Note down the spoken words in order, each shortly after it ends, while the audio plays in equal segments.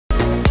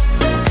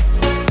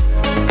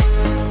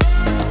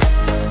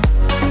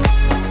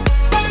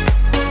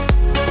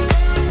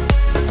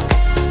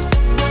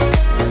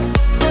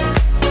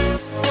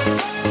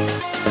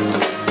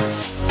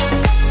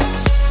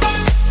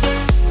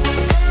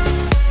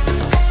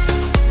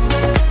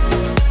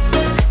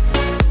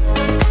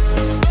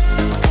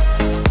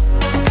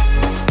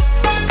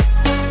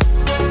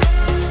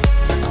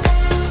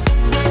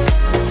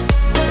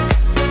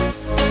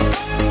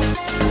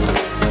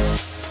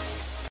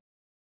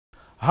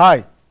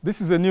Hi,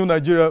 this is A New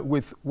Nigeria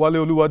with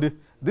Wale Oluwade.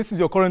 This is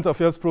your current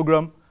affairs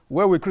program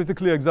where we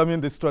critically examine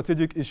the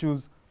strategic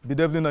issues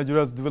bedeviling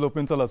Nigeria's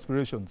developmental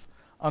aspirations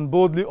and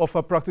boldly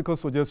offer practical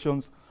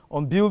suggestions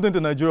on building the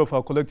Nigeria of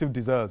our collective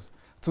desires.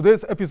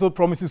 Today's episode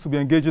promises to be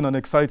engaging and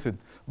exciting.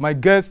 My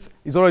guest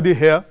is already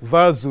here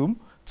via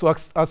Zoom to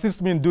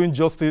assist me in doing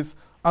justice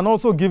and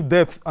also give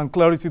depth and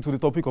clarity to the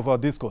topic of our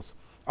discourse.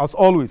 As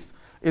always,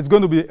 it's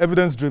going to be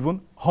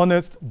evidence-driven,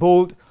 honest,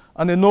 bold,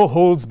 and a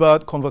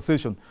no-holds-barred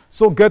conversation.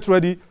 So get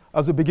ready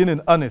as we begin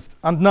in earnest.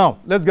 And now,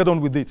 let's get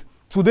on with it.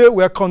 Today,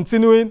 we are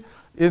continuing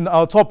in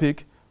our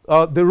topic,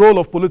 the role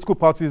of political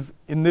parties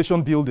in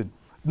nation building.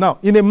 Now,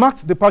 in a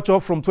marked departure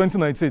from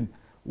 2019,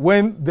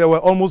 when there were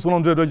almost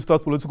 100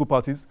 registered political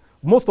parties,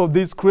 most of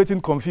these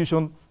creating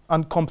confusion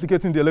and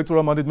complicating the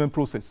electoral management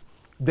process.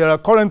 There are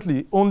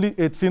currently only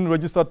 18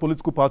 registered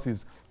political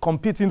parties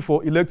competing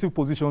for elective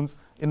positions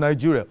in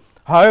Nigeria.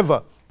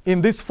 However,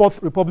 in this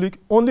Fourth Republic,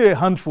 only a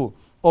handful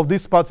of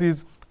these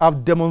parties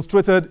have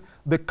demonstrated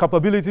the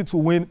capability to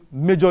win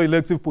major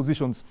elective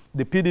positions: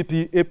 the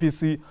PDP,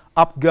 APC,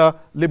 APGA,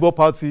 Labour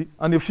Party,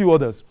 and a few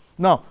others.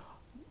 Now,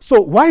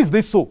 so why is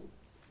this so?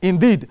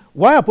 Indeed,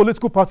 why are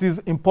political parties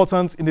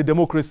important in a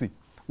democracy?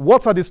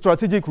 What are the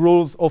strategic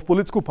roles of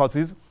political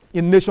parties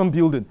in nation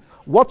building?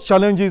 What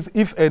challenges,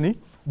 if any,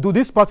 do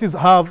these parties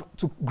have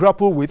to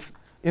grapple with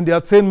in the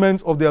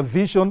attainment of their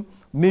vision,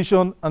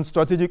 mission, and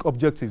strategic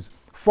objectives?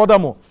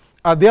 Furthermore,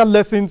 are there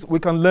lessons we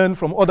can learn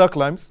from other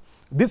climes?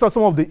 These are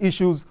some of the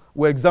issues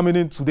we're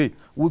examining today.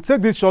 We'll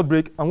take this short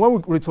break, and when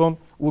we return,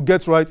 we'll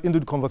get right into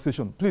the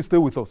conversation. Please stay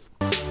with us.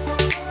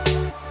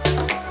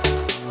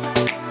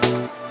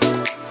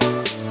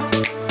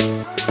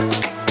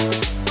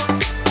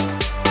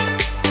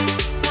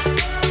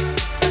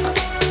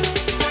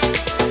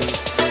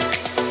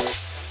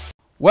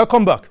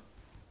 Welcome back.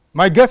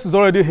 My guest is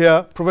already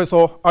here,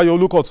 Professor Ayo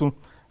Olukotun.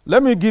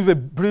 Let me give a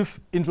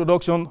brief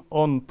introduction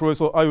on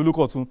Professor Ayo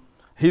Olukotun.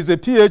 He's a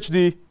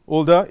PhD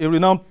holder, a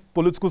renowned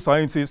political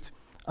scientist,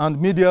 and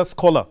media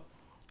scholar.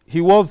 He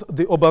was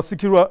the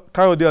Obasikiru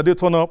Kayode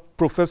Adetona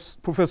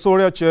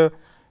Professorial Chair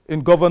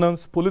in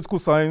Governance, Political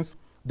Science,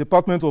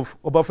 Department of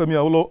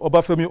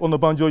Obafemi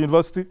Onabanjo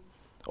University,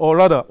 or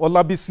rather,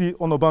 Olabisi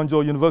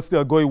Onabanjo University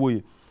at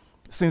Goiwoye.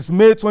 Since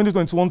May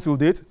 2021 till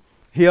date,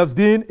 he has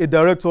been a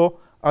director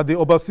at the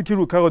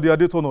Obasikiru Kayode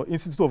Adetona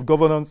Institute of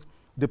Governance,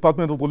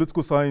 Department of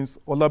Political Science,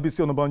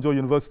 Olabisi Onabanjo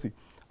University.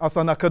 As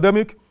an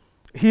academic,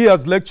 he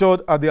has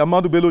lectured at the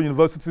Ahmadu Bello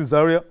University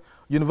Zaria,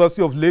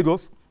 University of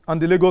Lagos,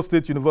 and the Lagos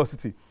State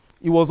University.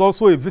 He was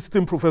also a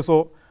visiting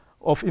professor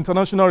of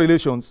international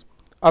relations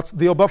at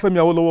the Obafemi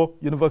Awolowo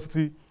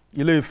University,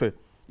 Ile-Ife.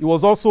 He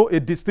was also a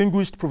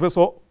distinguished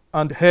professor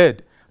and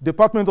head,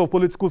 Department of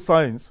Political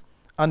Science,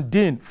 and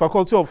Dean,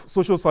 Faculty of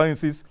Social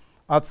Sciences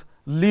at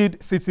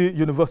Lead City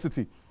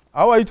University.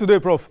 How are you today,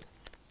 Prof?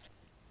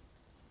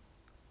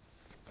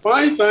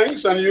 Fine,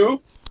 thanks. And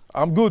you?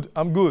 I'm good.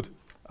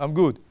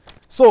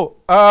 So,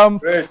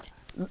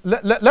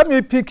 let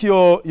me pick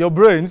your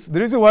brains.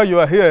 The reason why you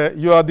are here,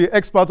 you are the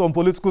expert on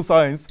political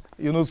science,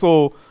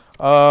 so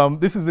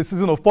this is the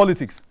season of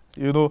politics,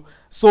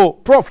 So,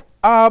 Prof,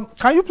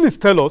 can you please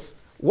tell us,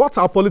 what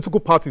are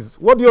political parties?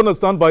 What do you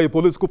understand by a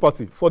political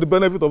party for the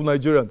benefit of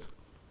Nigerians?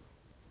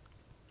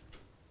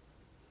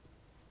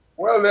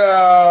 Well, there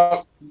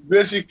are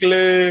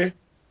basically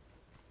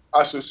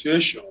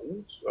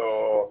associations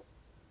or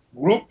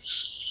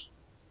groups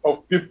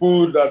of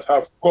people that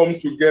have come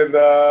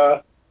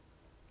together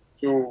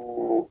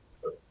to,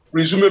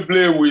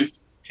 presumably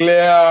with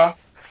clear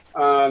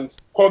and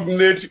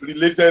cognate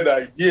related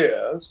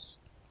ideas,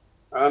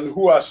 and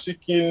who are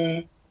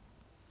seeking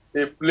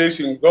a place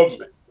in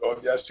government, or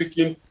they are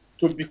seeking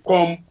to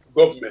become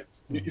government,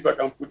 if I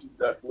can put it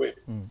that way.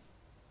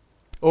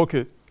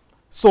 Okay.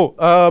 So,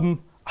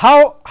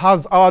 how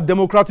has our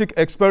democratic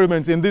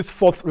experiment in this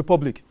Fourth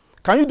Republic?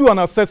 Can you do an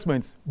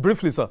assessment,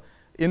 briefly, sir,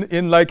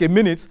 in like a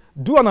minute,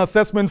 do an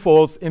assessment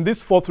for us in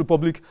this Fourth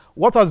Republic?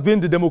 What has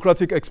been the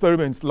democratic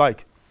experiment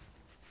like?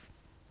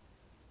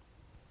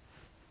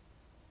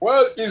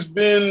 Well, it's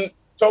been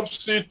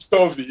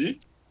topsy-turvy.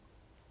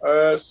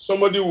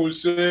 Somebody will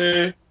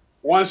say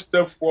 1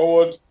 step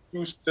forward,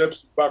 2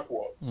 steps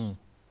backward.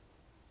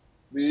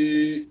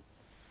 The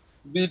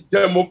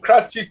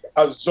democratic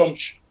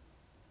assumption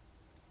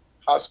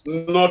has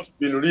not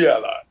been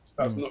realized,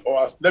 has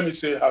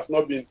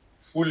not been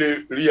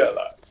fully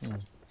realized.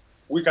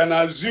 We can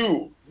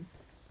assume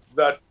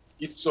that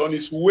it's on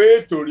its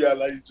way to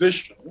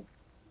realization,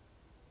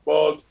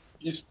 but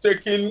it's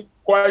taking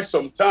quite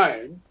some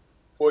time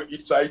for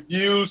its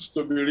ideals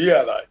to be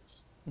realized.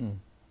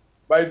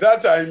 By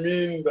that I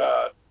mean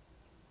that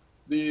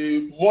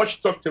the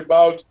much talked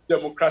about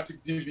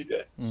democratic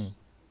dividends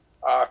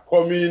are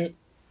coming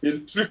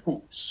in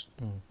trickles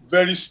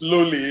very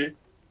slowly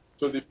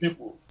to the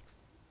people.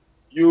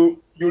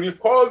 You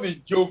recall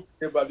the joke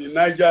about the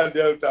Niger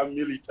Delta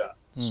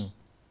militants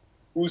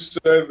who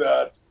said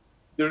that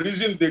the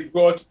reason they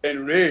got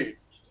enraged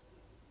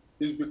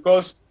is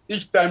because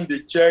each time they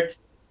check,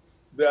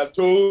 they are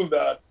told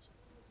that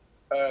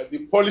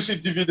the policy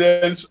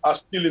dividends are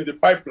still in the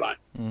pipeline.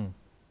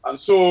 And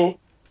so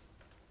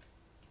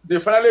they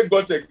finally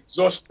got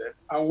exhausted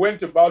and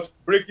went about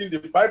breaking the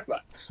pipeline.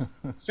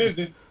 Since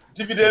the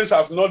dividends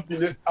have not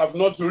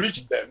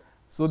reached them.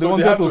 So they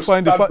wanted to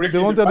find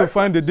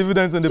the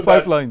dividends in the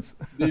pipelines.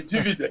 The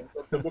dividend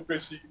of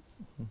democracy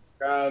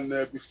can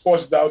be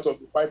forced out of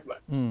the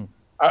pipeline.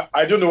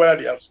 I don't know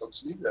whether they have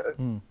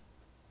succeeded.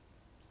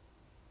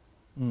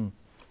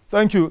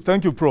 Thank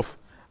you, Prof.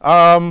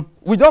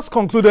 We just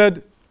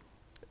concluded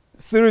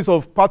a series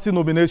of party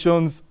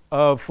nominations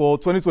for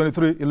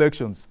 2023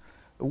 elections.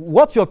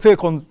 What's your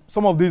take on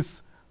some of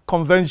these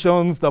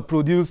conventions that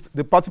produced,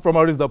 the party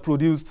primaries that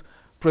produced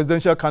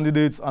presidential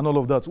candidates and all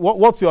of that?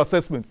 What's your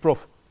assessment,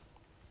 Prof?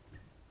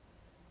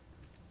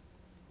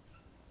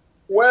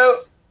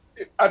 Well,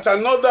 at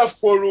another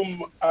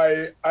forum,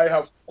 I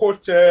have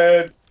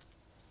quoted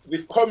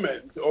the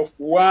comment of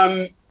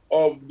one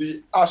of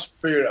the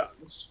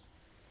aspirants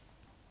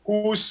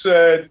who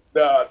said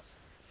that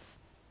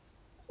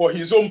for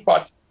his own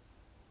party,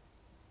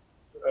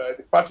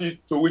 the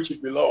party to which he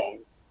belonged,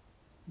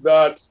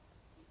 that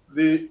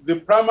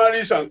the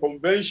primaries and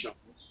conventions,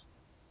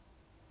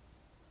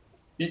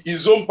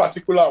 his own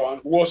particular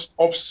one, was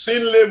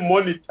obscenely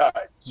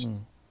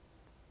monetized.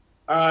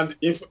 And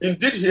if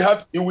indeed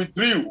he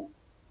withdrew,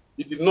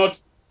 he did not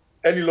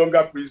any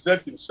longer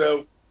present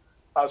himself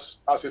as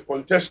a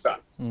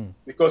contestant,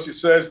 because he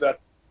says that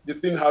the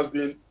thing has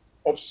been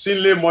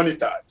obscenely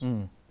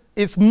monetized.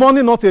 Is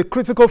money not a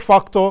critical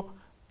factor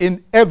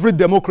in every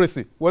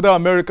democracy, whether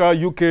America,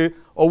 UK,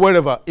 or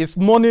wherever? Is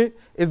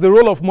the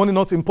role of money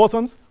not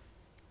important?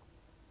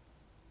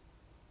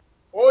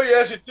 Oh,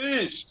 yes, it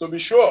is, to be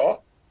sure.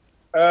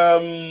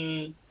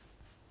 There's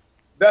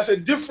a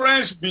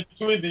difference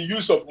between the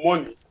use of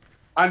money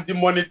and the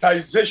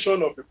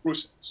monetization of a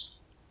process.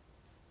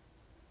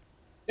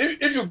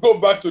 If you go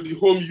back to the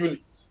home unit,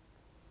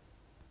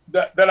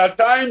 there are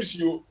times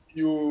you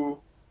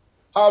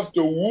have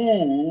to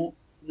woo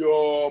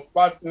your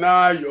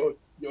partner, your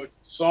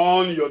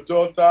son, your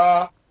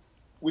daughter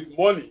with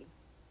money,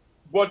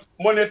 but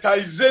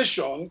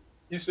monetization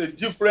is a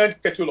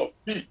different kettle of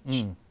fish.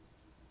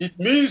 It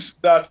means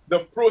that the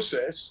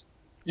process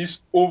it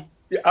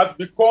has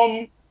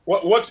become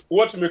what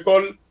we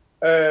call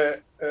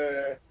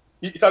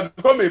it has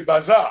become a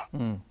bazaar,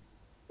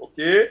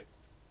 okay,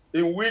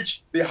 in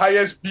which the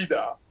highest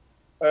bidder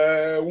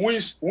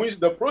wins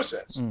the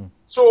process.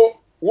 So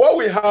what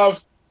we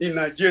have in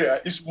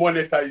Nigeria is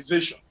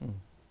monetization.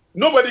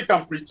 Nobody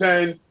can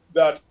pretend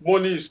that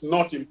money is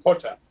not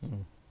important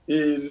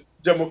in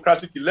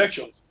democratic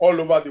elections all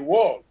over the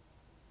world.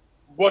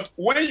 But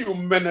when you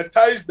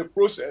monetize the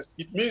process,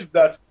 it means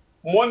that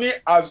money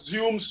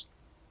assumes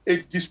a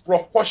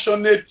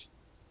disproportionate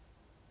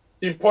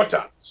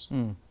importance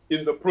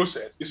in the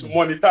process. It's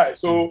monetized.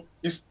 So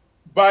it's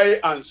buy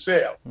and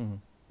sell.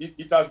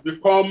 It has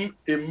become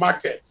a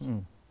market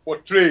for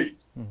trade,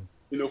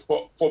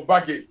 for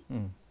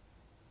bargaining.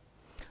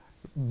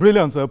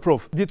 Brilliant,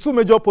 Prof. The two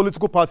major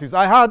political parties.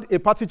 I had a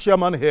party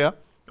chairman here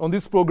on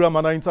this program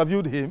and I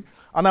interviewed him,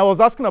 and I was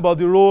asking about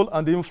the role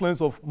and the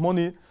influence of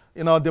money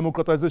in our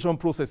democratization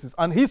processes.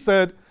 And he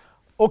said,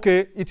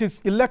 okay, it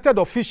is elected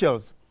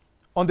officials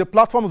on the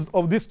platforms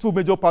of these two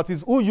major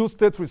parties who use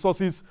state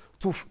resources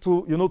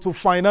to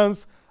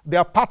finance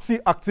their party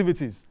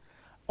activities.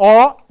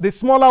 Or the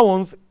smaller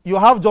ones, you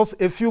have just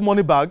a few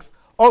money bags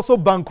also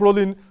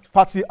bankrolling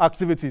party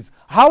activities.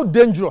 How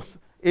dangerous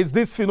is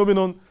this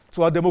phenomenon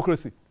to our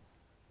democracy?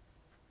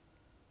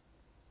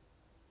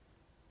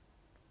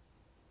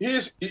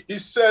 He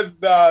said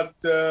that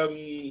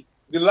the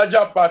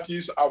larger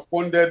parties are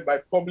funded by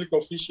public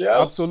officials.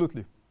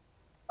 Absolutely.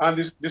 And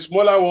the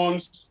smaller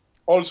ones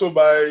also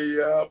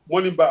by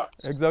money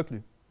bags.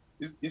 Exactly.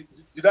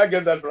 Did I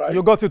get that right?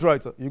 You got it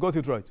right, sir. You got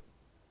it right.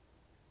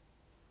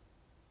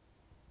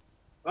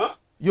 Huh?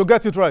 You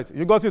get it right.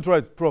 You got it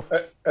right, Prof.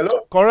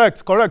 Hello?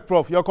 Correct,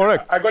 Prof. You're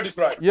correct. I got it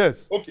right.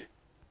 Yes. Okay.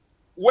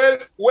 Well,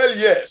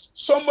 yes.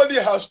 Somebody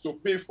has to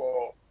pay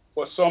for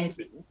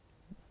something.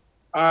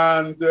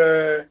 And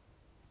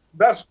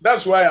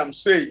that's why I'm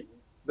saying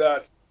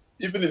that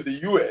even in the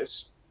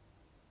US,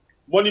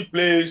 money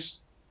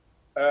plays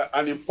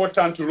an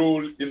important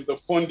role in the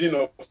funding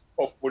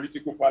of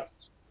political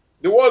parties.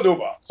 The world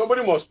over,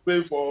 somebody must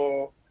pay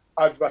for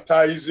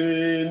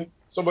advertising,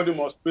 somebody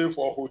must pay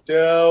for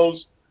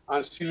hotels,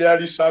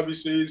 ancillary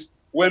services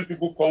when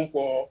people come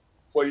for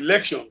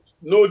elections,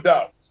 no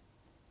doubt.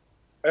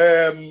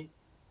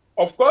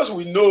 Of course,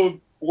 we know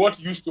what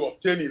used to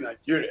obtain in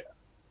Nigeria,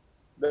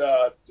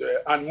 that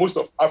and most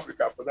of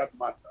Africa for that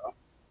matter,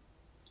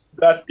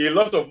 that a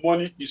lot of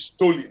money is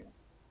stolen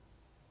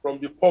from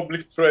the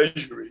public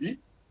treasury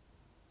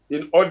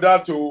in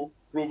order to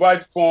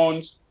provide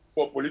funds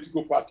for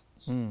political parties.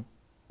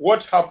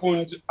 What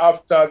happened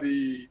after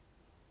the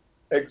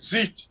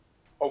exit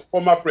of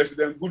former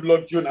President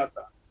Goodluck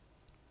Jonathan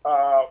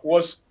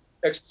was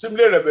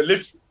extremely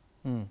revelatory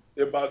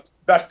about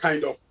that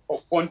kind of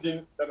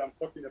funding that I'm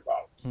talking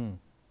about.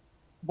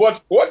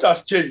 But what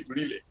has changed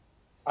really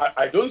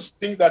I don't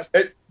think that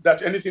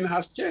that anything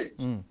has changed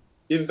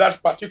in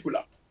that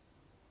particular.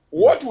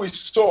 What we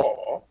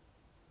saw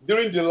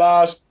during the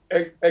last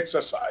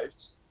exercise,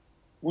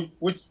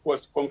 which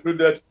was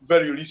concluded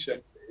very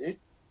recently,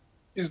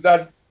 is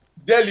that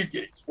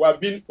delegates were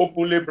being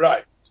openly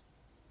bribed.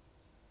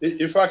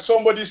 In fact,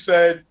 somebody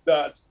said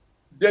that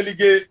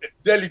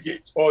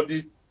delegates or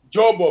the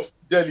job of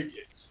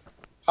delegates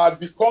had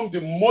become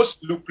the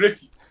most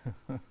lucrative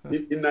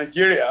in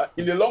Nigeria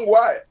in a long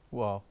while.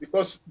 Wow.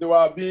 Because they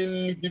were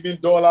being given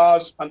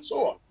dollars and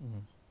so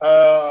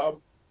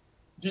on.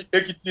 The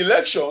Ekiti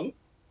election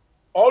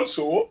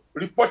also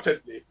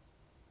reportedly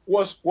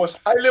was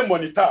highly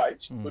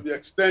monetized to the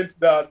extent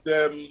that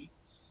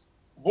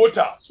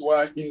voters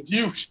were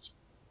induced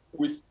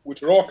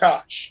with raw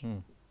cash.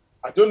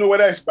 I don't know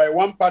whether it's by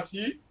one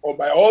party or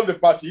by all the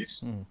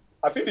parties.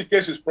 I think the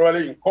case is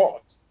probably in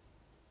court.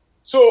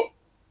 So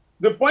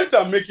the point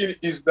I'm making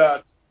is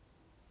that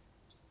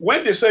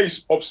when they say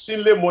it's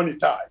obscenely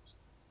monetized,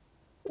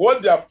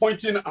 what they are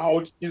pointing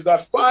out is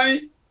that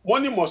fine,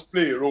 money must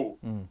play a role.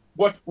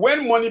 But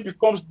when money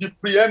becomes the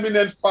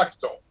preeminent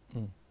factor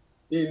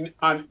in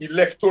an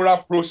electoral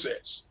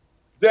process,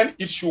 then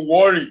it should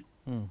worry.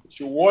 It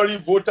should worry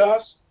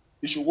voters.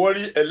 It should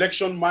worry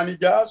election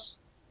managers.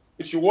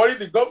 It should worry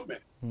the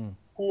government,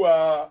 who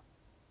are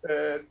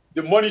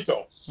the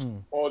monitors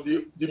or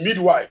the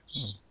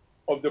midwives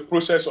of the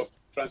process of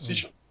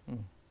transition.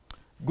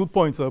 Good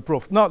point,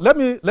 Prof. Now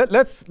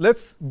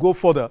let's go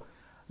further.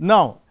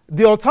 Now,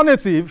 the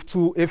alternative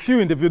to a few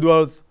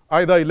individuals,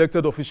 either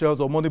elected officials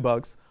or money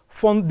bags,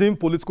 funding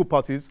political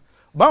parties,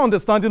 my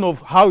understanding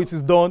of how it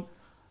is done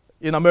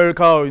in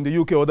America or in the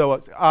UK or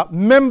otherwise,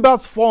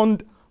 members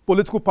fund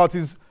political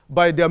parties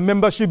by their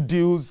membership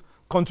dues,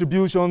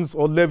 contributions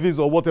or levies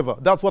or whatever.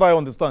 That's what I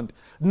understand.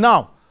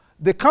 Now,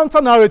 the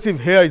counter narrative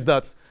here is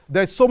that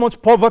there's so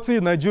much poverty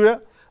in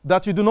Nigeria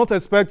that you do not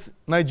expect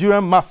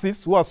Nigerian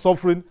masses who are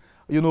suffering,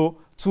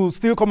 to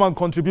still come and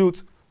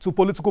contribute to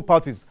political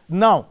parties.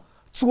 Now,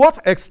 to what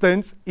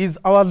extent is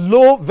our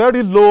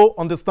very low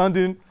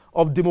understanding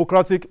of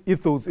democratic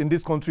ethos in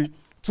this country,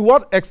 to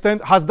what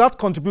extent has that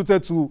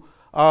contributed to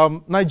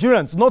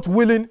Nigerians not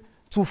willing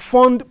to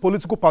fund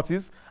political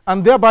parties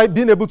and thereby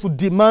being able to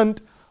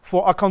demand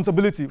for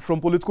accountability from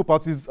political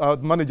parties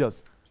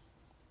managers?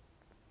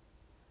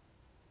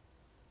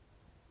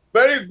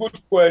 Very good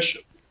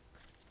question.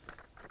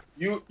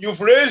 You've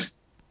raised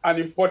an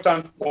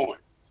important point,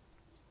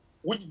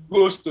 which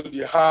goes to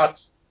the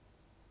heart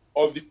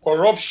of the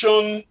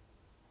corruption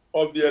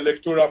of the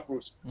electoral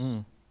process.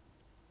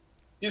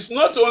 It's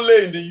not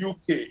only in the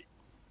UK,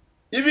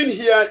 even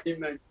here in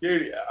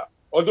Nigeria,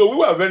 although we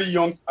were very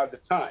young at the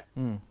time,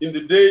 in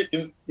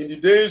the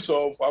days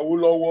of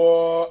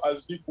Awolowo,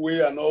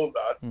 Azikwe, and all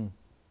that,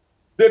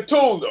 they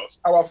told us,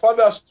 our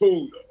fathers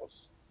told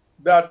us,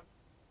 that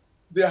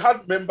they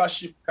had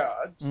membership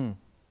cards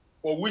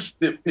for which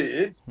they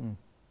paid.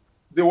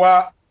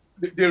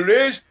 They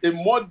raised a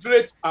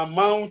moderate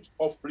amount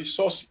of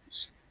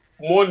resources,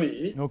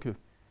 money,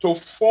 to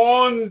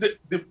fund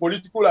the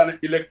political and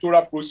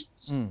electoral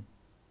process.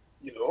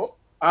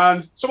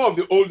 And some of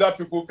the older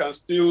people can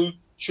still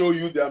show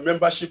you their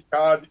membership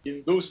card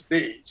in those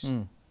days.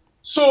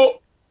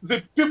 So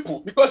the people,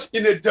 because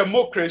in a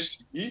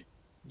democracy,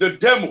 the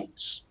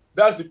demos,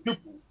 that's the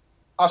people,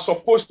 are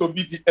supposed to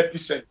be the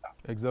epicenter.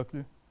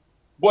 Exactly.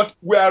 But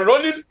we are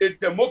running a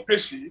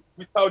democracy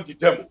without the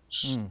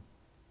demos.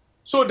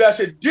 So there's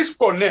a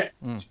disconnect.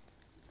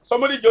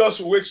 Somebody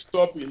just wakes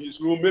up in his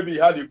room, maybe he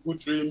had a good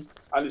dream,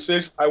 and he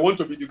says, I want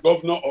to be the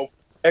governor of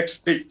X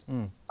state.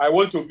 I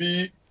want to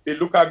be a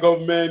local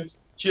government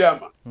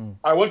chairman.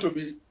 I want to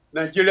be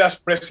Nigeria's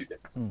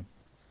president.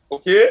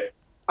 Okay?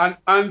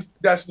 And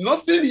there's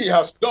nothing he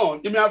has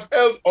done. He may have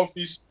held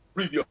office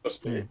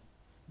previously,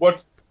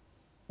 but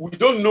we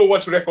don't know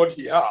what record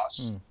he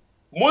has.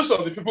 Most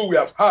of the people we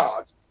have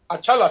had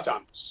are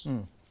charlatans.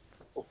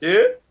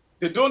 Okay?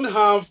 They don't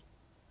have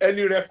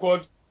any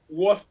record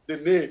worth the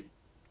name.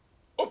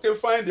 Okay,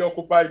 fine, they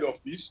occupied the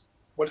office,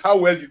 but how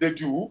well did they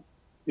do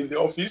in the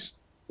office?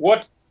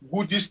 What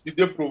goodies did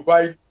they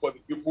provide for the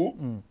people?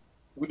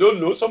 We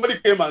don't know. Somebody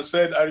came and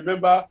said, I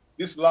remember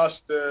this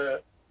last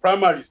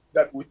primary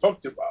that we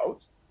talked about.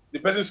 The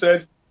person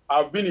said,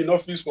 I've been in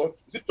office for,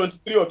 is it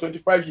 23 or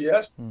 25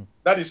 years?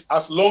 That is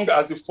as long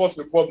as the Fourth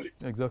Republic.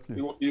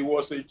 Exactly. He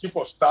was a chief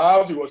of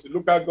staff. He was a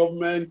local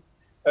government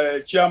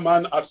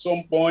chairman at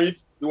some point.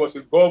 He was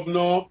a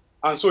governor.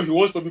 And so he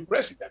wants to be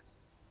president.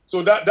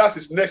 So that's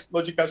his next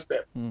logical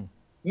step.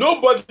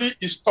 Nobody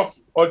is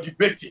talking or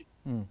debating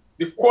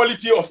the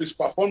quality of his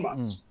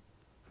performance.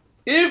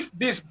 If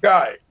these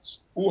guys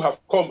who have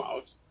come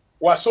out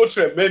were so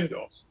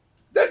tremendous,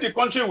 then the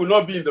country will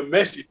not be in the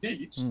mess it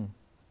is.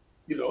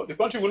 The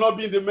country will not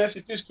be in the mess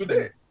it is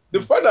today.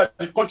 The fact that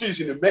the country is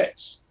in a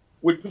mess,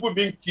 with people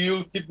being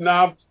killed,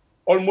 kidnapped,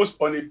 almost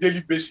on a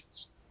daily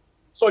basis,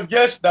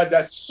 suggests that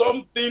there's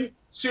something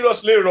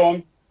seriously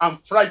wrong and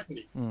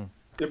frightening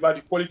about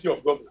the quality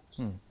of governance.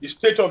 The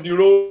state of the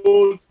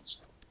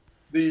roads,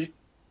 the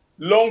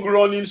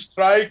long-running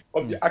strike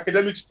of the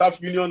academic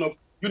staff union of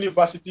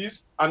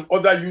universities and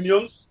other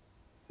unions,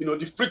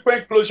 the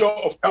frequent closure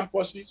of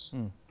campuses,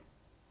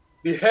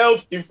 the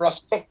health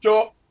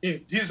infrastructure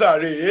in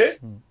disarray,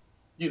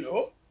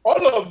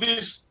 all of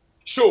these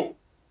show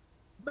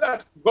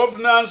that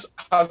governance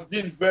has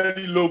been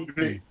very low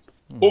grade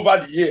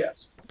over the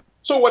years.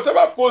 So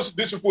whatever post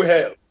these people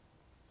held,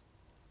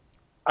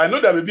 I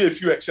know there may be a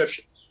few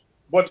exceptions,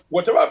 but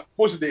whatever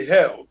post they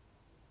held,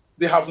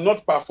 they have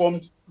not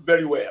performed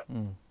very well.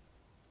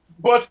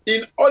 But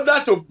in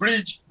order to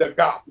bridge the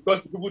gap,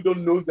 because the people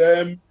don't know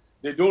them,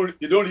 they don't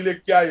really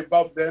care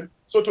about them.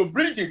 So to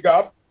bridge the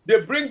gap,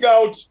 they bring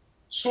out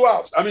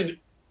swaps,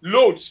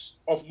 loads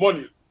of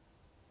money,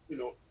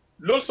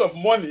 loads of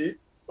money.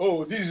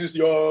 Oh, this is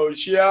your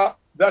share,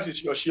 that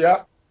is your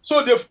share.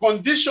 So they've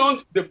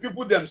conditioned the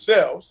people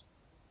themselves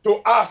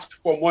to ask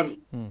for money.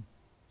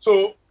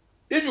 So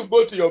if you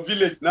go to your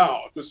village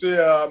now to say,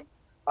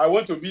 I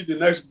want to be the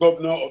next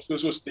governor of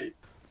social state.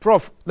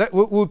 Prof,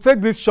 we'll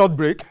take this short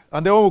break,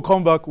 and then when we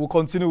come back, we'll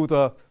continue with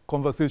our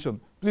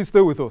conversation. Please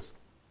stay with us.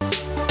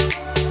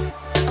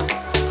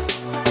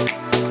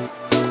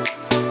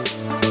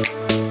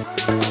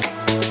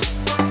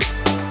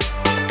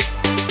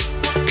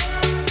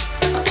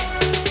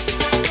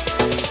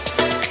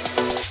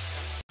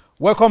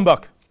 Welcome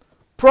back.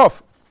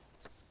 Prof,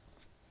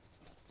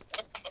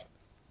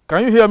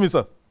 can you hear me,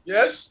 sir?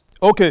 Yes.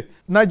 Okay.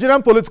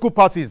 Nigerian political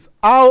parties,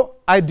 how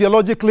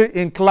ideologically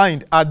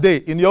inclined are they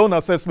in your own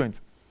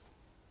assessment?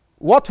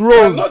 What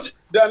roles?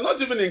 They are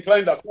not even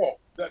inclined at all.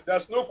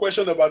 There's no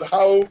question about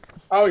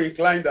how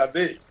inclined are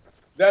they.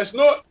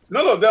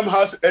 None of them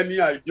has any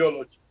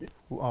ideology,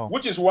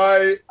 which is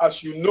why,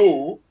 as you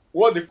know,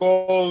 what they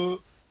call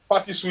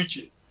party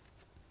switching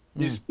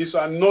is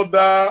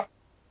another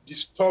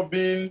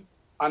disturbing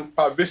and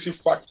pervasive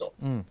factor.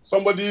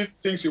 Somebody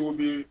thinks he will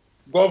be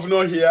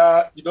governor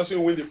here, he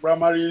doesn't win the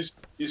primaries,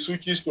 he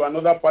switches to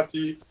another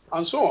party,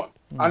 and so on.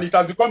 And it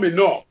has become a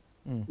norm.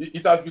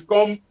 It has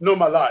become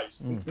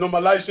normalized,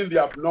 normalizing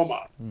the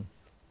abnormal.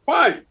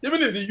 Fine.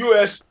 Even in the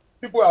US,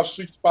 people have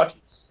switched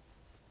parties.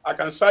 I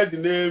can cite the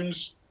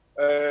names.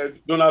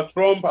 Donald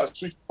Trump has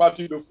switched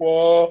party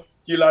before.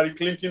 Hillary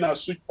Clinton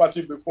has switched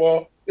party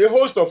before. A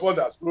host of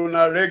others,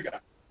 Ronald Reagan.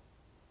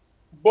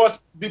 But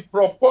the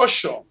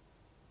proportion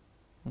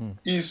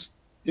is,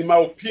 in my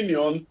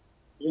opinion,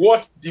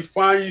 what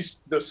defines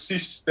the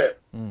system,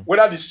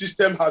 whether the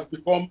system has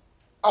become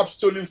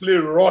absolutely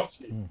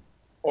rotten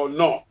or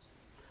not.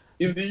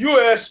 In the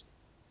US,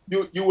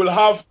 you will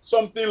have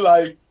something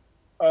like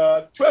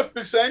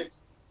 12%.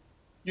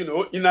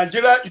 In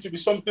Nigeria, it will be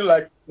something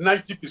like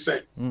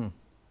 90%.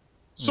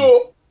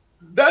 So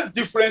that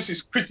difference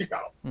is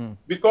critical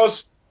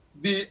because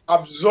the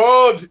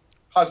absurd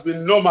has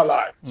been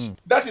normalized.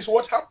 That is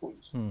what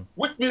happens,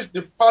 which means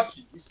the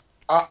parties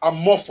are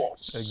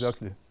amorphous.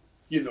 Exactly.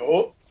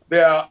 You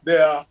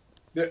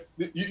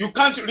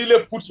can't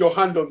really put your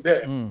hand on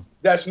them.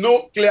 There's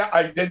no clear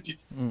identity,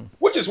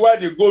 which is why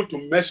they go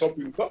to mess up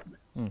in government,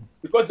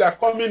 because they are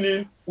coming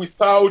in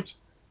without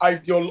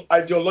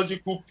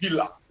ideological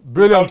pillar.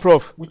 Brilliant,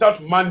 Prof.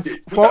 Without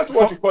mandate, without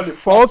what you call it.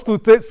 For us to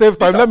save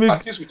time,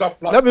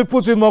 let me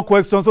put in more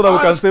questions so that we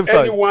can save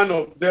time. Any one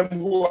of them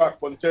who are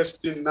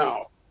contesting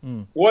now,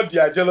 what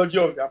the ideology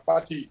of their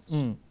party is,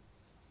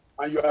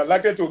 and you are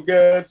likely to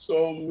get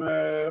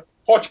some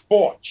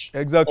hodgepodge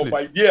of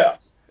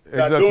ideas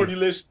that don't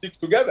really stick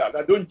together,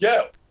 that don't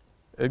gel.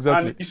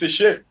 Exactly. And it's a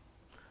shame.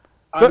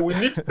 And we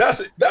need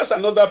that's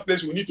another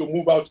place we need to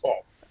move out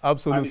of.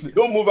 Absolutely. And if you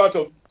don't move out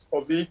of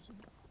it,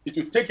 it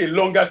will take a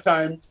longer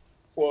time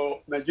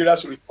for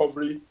Nigeria's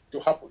recovery to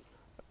happen.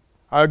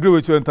 I agree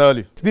with you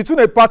entirely. Between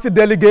a party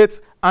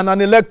delegate and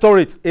an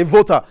electorate, a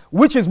voter,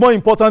 which is more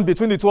important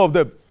between the two of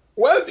them?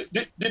 Well,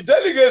 the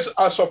delegates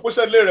are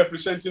supposedly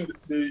representing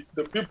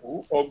the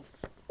people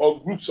or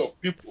groups of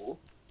people.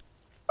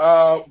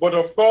 But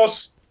of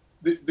course,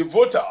 the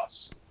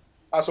voters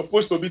are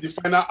supposed to be the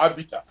final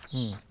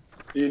arbiters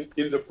in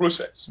the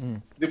process.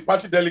 The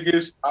party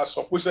delegates are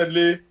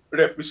supposedly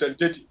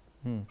representative.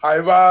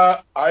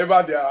 However,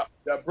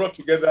 they are brought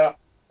together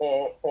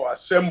or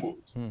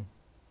assembled.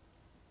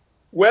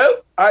 Well,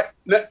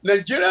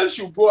 Nigerians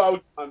should go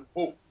out and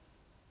vote.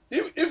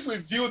 If we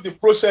view the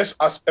process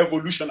as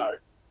evolutionary,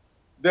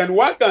 then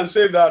one can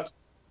say that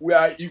we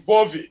are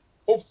evolving,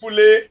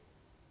 hopefully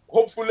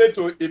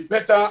to a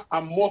better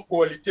and more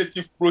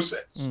qualitative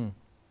process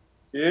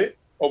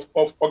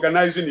of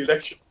organizing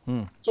election.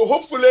 So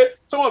hopefully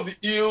some of the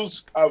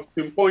ills have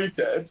been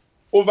pointed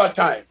over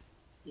time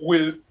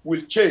will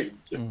change,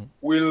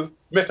 will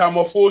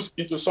metamorphose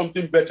into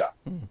something better,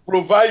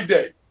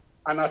 provided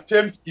an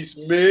attempt is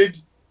made,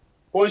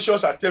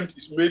 conscious attempt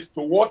is made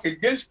to work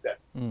against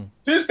them.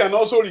 Things can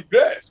also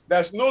regress.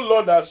 There's no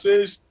law that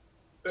says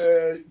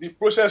the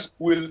process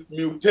will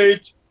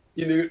mutate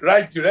in the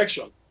right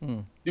direction.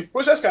 The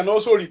process can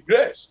also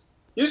regress.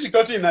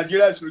 Insecurity in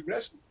Nigeria is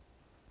regressing.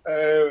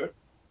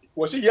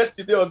 Was it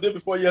yesterday or the day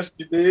before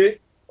yesterday?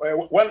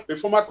 A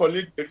former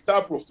colleague, a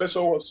retired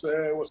professor,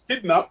 was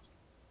kidnapped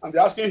and they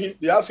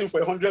asked him for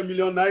 100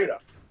 million naira,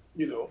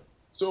 you know.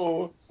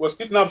 So was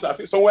kidnapped, I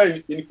think,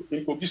 somewhere in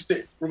Kogi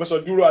State,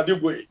 Professor Duro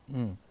Adegboye.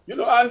 You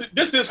know, and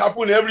these things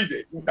happen every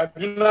day in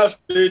Kaduna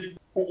State.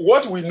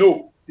 What we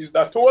know is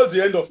that towards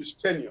the end of his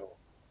tenure,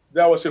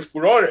 there was a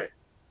furore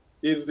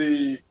in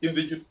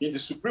the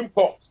Supreme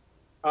Court,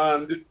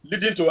 and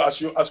leading to,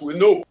 as we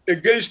know,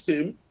 against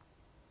him,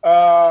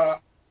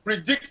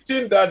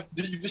 predicting that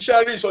the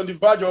judiciary is on the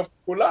verge of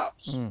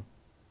collapse.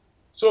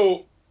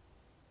 So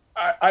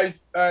I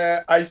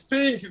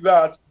think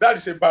that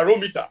is a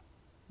barometer,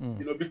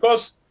 you know,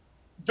 because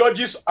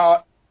judges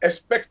are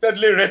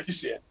expectedly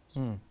reticent.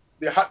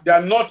 They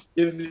are not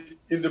in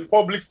the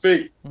public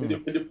faith. In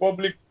the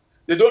public,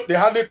 they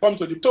hardly come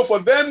to the. So for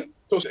them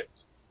to say,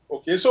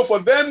 okay, so for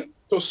them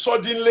to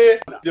suddenly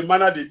the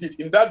manner they did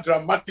in that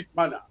dramatic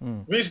manner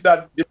means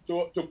that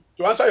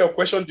to answer your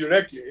question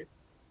directly,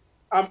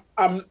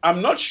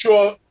 I'm not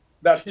sure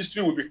that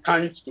history will be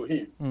kind to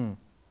him.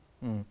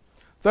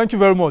 Thank you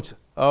very much,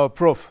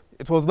 Prof.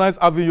 It was nice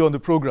having you on the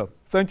program.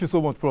 Thank you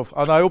so much, Prof.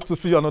 And I hope to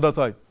see you another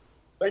time.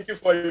 Thank you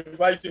for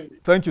inviting me.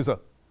 Thank you, sir.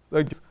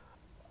 Thank you.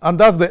 And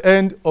that's the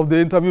end of the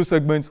interview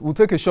segment. We'll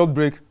take a short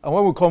break, and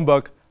when we come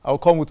back, I'll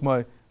come with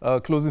my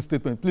closing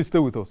statement. Please stay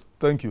with us.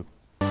 Thank you.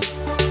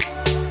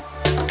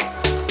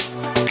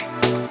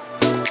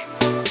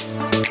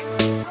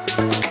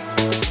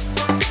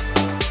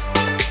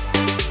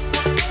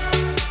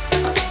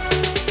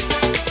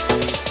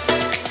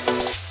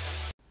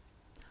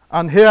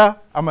 And here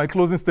are my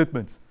closing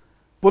statements.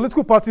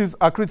 Political parties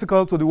are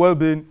critical to the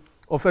well-being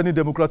of any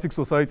democratic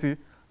society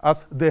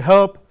as they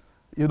help,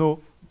 you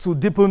know, to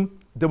deepen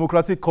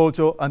democratic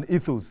culture and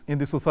ethos in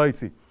the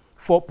society.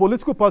 For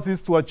political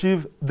parties to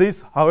achieve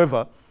this,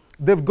 however,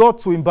 they've got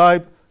to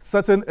imbibe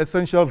certain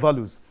essential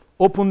values: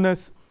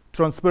 openness,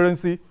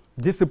 transparency,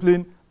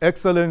 discipline,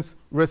 excellence,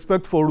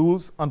 respect for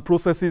rules and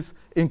processes,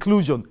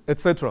 inclusion,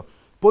 etc.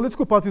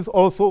 Political parties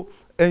also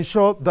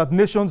ensure that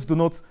nations do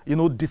not, you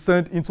know,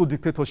 descend into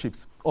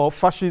dictatorships or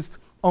fascist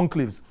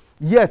enclaves.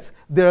 Yet,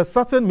 there are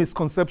certain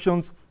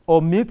misconceptions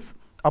or myths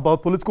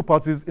about political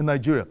parties in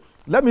Nigeria.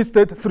 Let me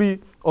state 3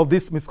 of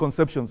these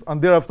misconceptions,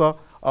 and thereafter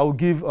I will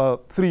give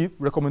 3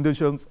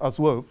 recommendations as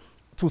well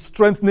to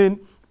strengthening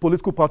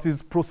political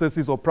parties'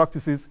 processes or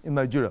practices in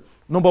Nigeria.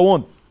 Number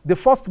 1, the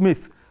first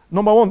myth.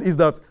 Number 1 is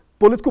that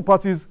political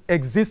parties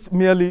exist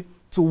merely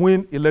to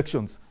win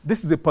elections.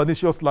 This is a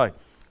pernicious lie.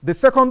 The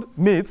second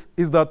myth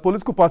is that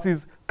political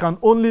parties can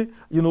only,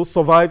 you know,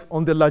 survive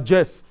on the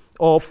largesse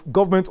of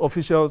government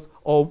officials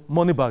or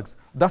money bags.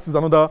 That is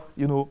another,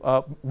 you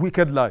know,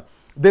 wicked lie.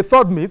 The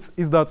third myth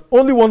is that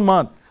only one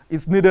man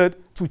is needed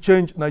to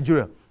change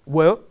Nigeria.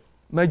 Well,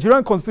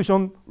 Nigerian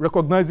constitution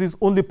recognizes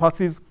only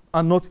parties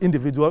and not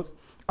individuals.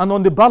 And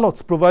on the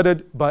ballots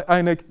provided by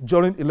INEC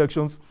during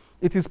elections,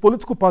 it is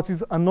political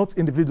parties and not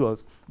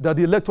individuals that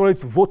the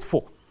electorates vote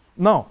for.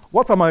 Now,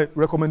 what are my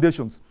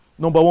recommendations?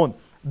 Number 1,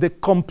 the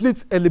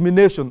complete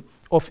elimination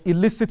of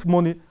illicit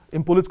money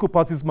in political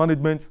parties'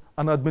 management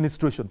and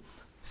administration.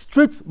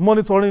 Strict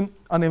monitoring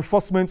and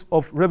enforcement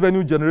of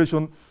revenue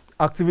generation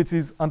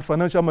activities and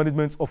financial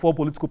management of all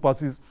political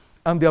parties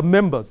and their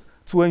members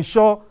to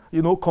ensure,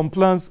 you know,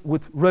 compliance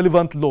with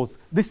relevant laws.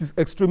 This is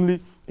extremely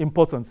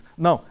important.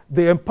 Now,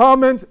 the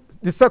empowerment,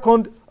 the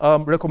second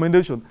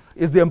recommendation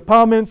is the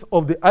empowerment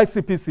of the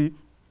ICPC,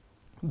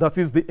 that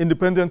is the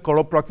Independent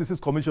Corrupt Practices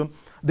Commission,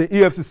 the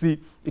EFCC,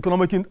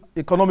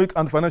 Economic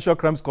and Financial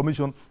Crimes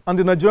Commission, and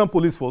the Nigerian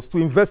Police Force to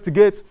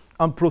investigate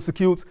and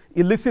prosecute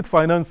illicit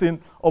financing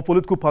of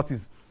political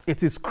parties.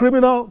 It is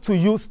criminal to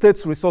use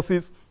states'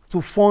 resources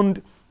to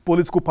fund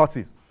political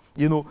parties.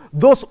 You know,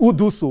 those who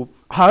do so,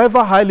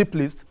 however highly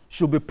placed,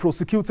 should be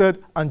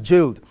prosecuted and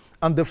jailed,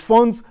 and the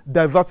funds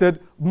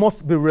diverted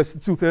must be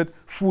restituted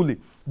fully.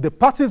 The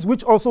parties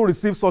which also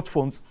receive such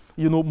funds,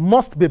 you know,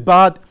 must be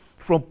barred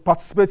from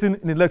participating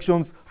in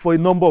elections for a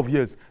number of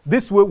years.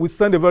 This way, we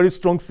send a very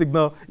strong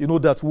signal, you know,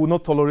 that we will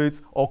not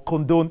tolerate or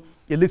condone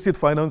illicit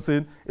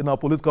financing in our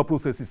political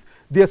processes.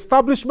 The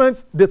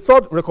establishment, the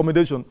third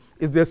recommendation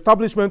is the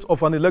establishment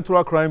of an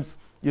electoral crimes,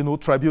 you know,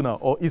 tribunal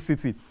or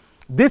ECT.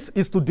 This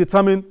is to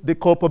determine the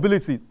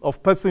culpability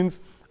of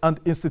persons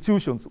and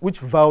institutions which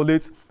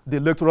violate the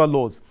electoral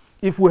laws.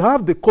 If we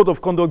have the Code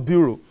of Conduct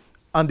Bureau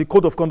and the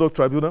Code of Conduct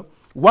Tribunal,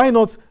 why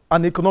not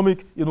an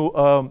economic, you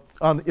know,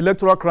 an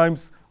electoral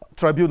crimes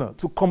tribunal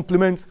to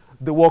complement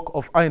the work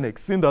of INEC,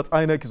 seeing that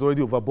INEC is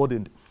already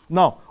overburdened?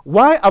 Now,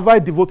 why have I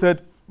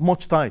devoted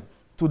much time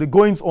to the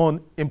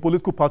goings-on in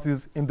political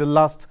parties in the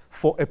last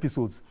 4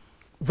 episodes?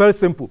 Very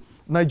simple.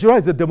 Nigeria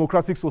is a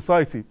democratic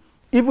society,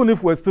 even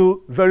if we're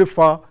still very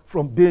far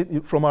from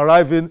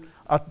arriving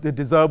at the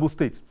desirable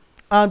state.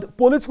 And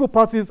political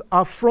parties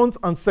are front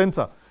and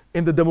center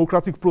in the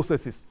democratic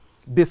processes.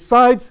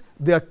 Besides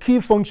their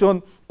key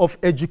function of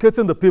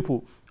educating the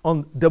people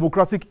on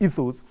democratic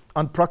ethos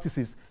and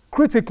practices,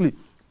 critically,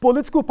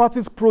 political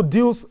parties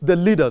produce the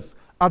leaders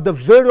at the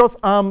various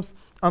arms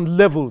and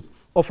levels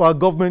of our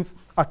government's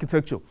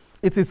architecture.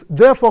 It is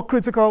therefore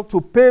critical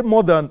to pay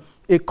more than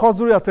a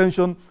cursory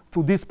attention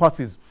to these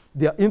parties,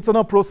 their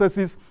internal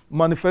processes,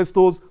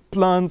 manifestos,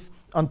 plans,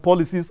 and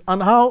policies,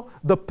 and how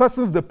the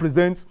persons they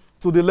present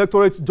to the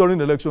electorate during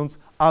elections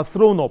are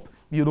thrown up,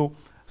 you know.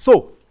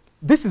 So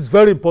this is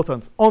very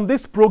important. On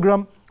this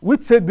program, we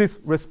take this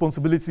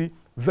responsibility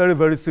very,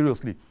 very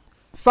seriously.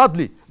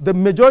 Sadly, the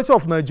majority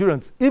of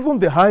Nigerians, even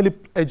the highly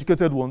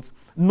educated ones,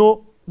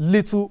 know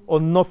little or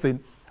nothing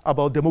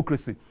about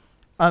democracy.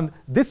 And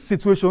this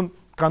situation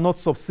cannot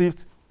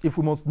subsist if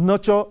we must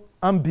nurture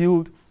and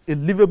build a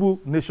livable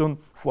nation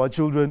for our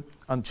children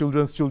and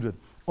children's children.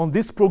 On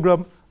this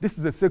program, this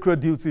is a sacred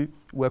duty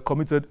we're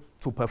committed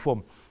to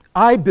perform.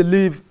 I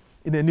believe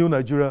in a new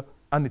Nigeria,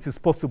 and it is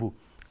possible.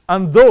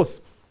 And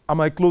those are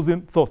my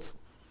closing thoughts.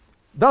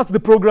 That's the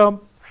program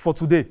for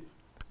today.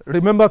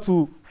 Remember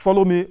to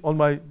follow me on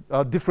my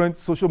different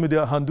social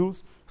media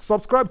handles.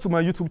 Subscribe to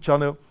my YouTube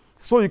channel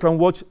so you can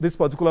watch this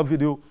particular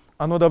video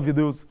and other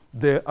videos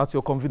there at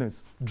your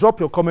convenience. Drop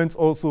your comments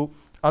also.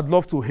 I'd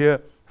love to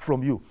hear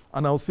from you.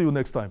 And I'll see you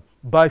next time.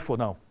 Bye for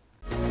now.